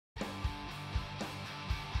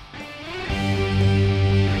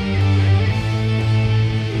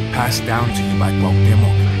passed down to you by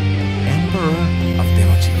Cuauhtémoc, Emperor of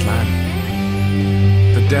Tenochtitlan.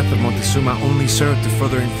 The death of Montezuma only served to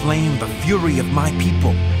further inflame the fury of my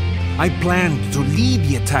people. I planned to lead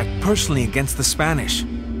the attack personally against the Spanish.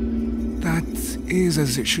 That is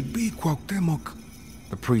as it should be, Cuauhtémoc,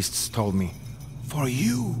 the priests told me. For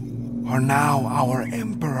you are now our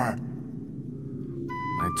emperor.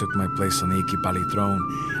 I took my place on the Iquipali throne,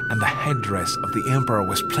 and the headdress of the emperor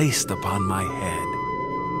was placed upon my head.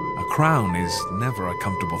 A crown is never a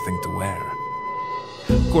comfortable thing to wear.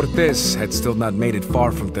 Cortés had still not made it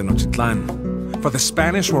far from Tenochtitlan, for the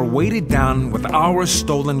Spanish were weighted down with our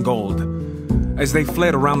stolen gold. As they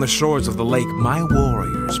fled around the shores of the lake, my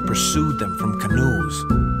warriors pursued them from canoes.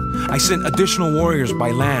 I sent additional warriors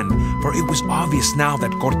by land, for it was obvious now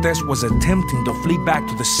that Cortés was attempting to flee back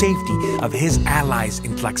to the safety of his allies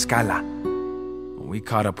in Tlaxcala. We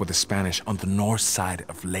caught up with the Spanish on the north side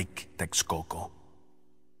of Lake Texcoco.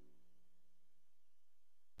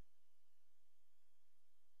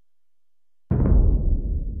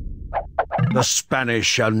 The Spanish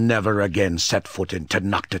shall never again set foot in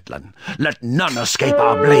Tenochtitlan. Let none escape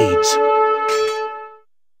our blades.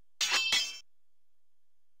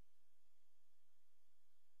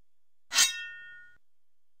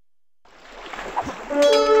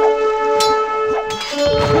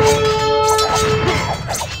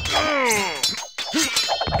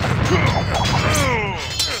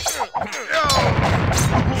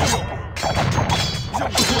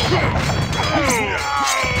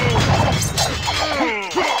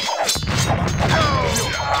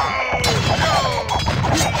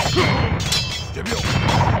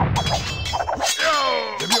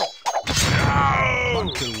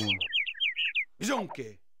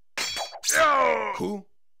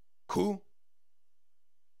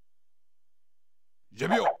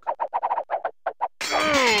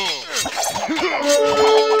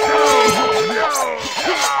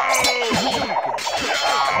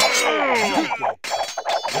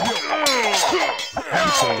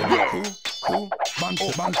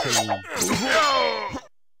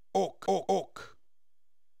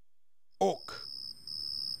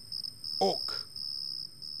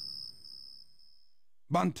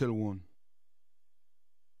 Bantelwon.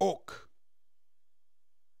 Ok.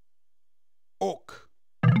 Ok.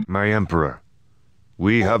 My Emperor,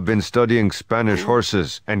 we have been studying Spanish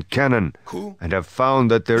horses and cannon, and have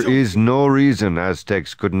found that there is no reason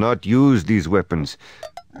Aztecs could not use these weapons,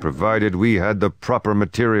 provided we had the proper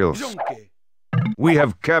materials. We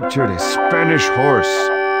have captured a Spanish horse.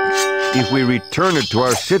 If we return it to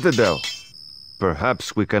our citadel,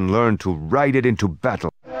 perhaps we can learn to ride it into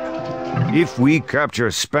battle. If we capture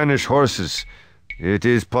Spanish horses, it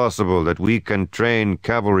is possible that we can train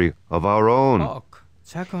cavalry of our own.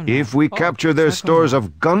 If we capture their stores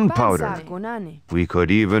of gunpowder, we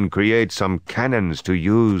could even create some cannons to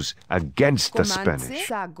use against the Spanish.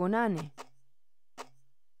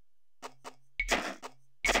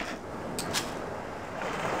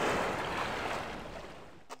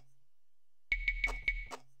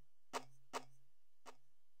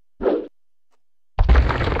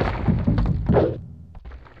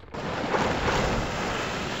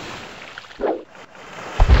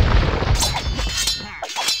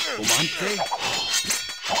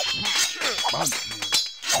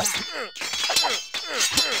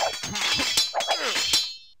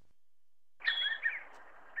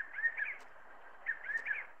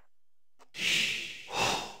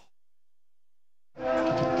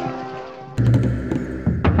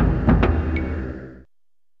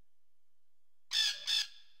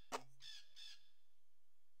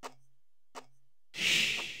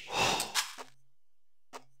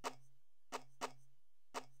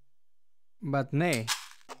 But nay.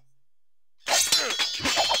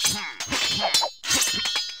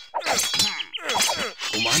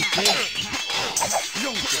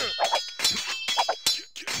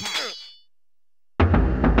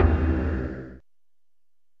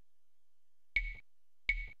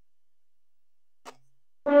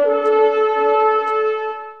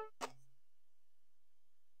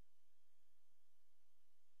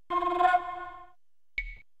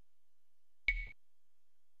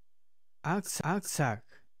 Aksak.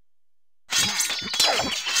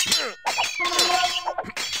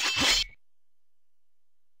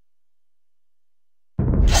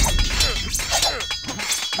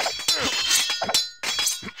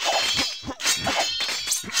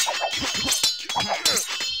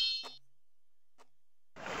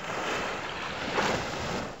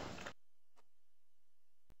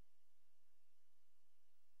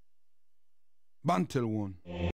 Bantelwon.